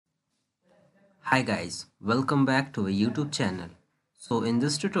Hi guys, welcome back to our YouTube channel. So in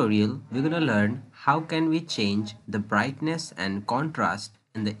this tutorial, we're gonna learn how can we change the brightness and contrast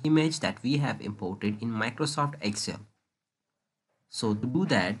in the image that we have imported in Microsoft Excel. So to do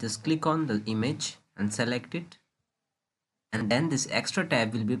that, just click on the image and select it. And then this extra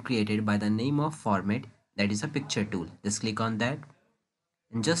tab will be created by the name of format, that is a picture tool. Just click on that.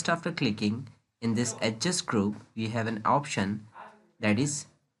 And just after clicking in this adjust group, we have an option that is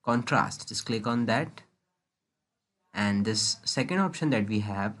contrast. Just click on that, and this second option that we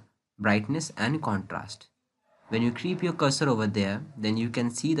have, brightness and contrast. When you keep your cursor over there, then you can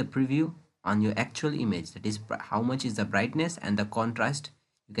see the preview on your actual image, that is how much is the brightness and the contrast.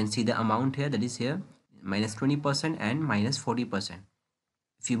 You can see the amount here, that is here -20% and -40%.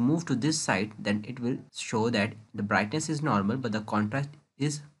 If you move to this side, then it will show that the brightness is normal but the contrast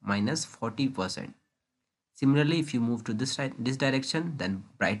is -40%. Similarly, if you move to this direction, then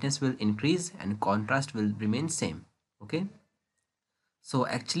brightness will increase and contrast will remain same. Okay, so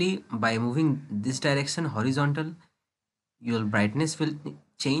actually by moving this direction horizontal, your brightness will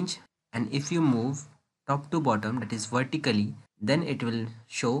change, and if you move top to bottom, that is vertically, then it will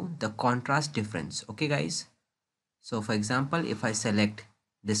show the contrast difference. Okay guys, so for example, if I select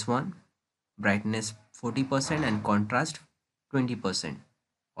this one, brightness 40% and contrast 20%,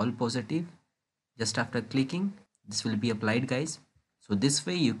 all positive, just after clicking, this will be applied guys. So this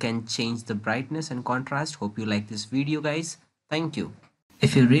way you can change the brightness and contrast. Hope you like this video guys. Thank you.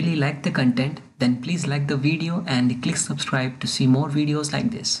 If you really like the content, then please like the video and click subscribe to see more videos like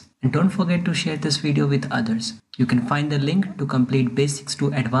this. And don't forget to share this video with others. You can find the link to complete basics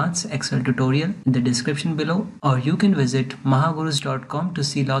to advanced Excel tutorial in the description below, or you can visit mahagurus.com to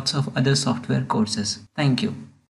see lots of other software courses. Thank you.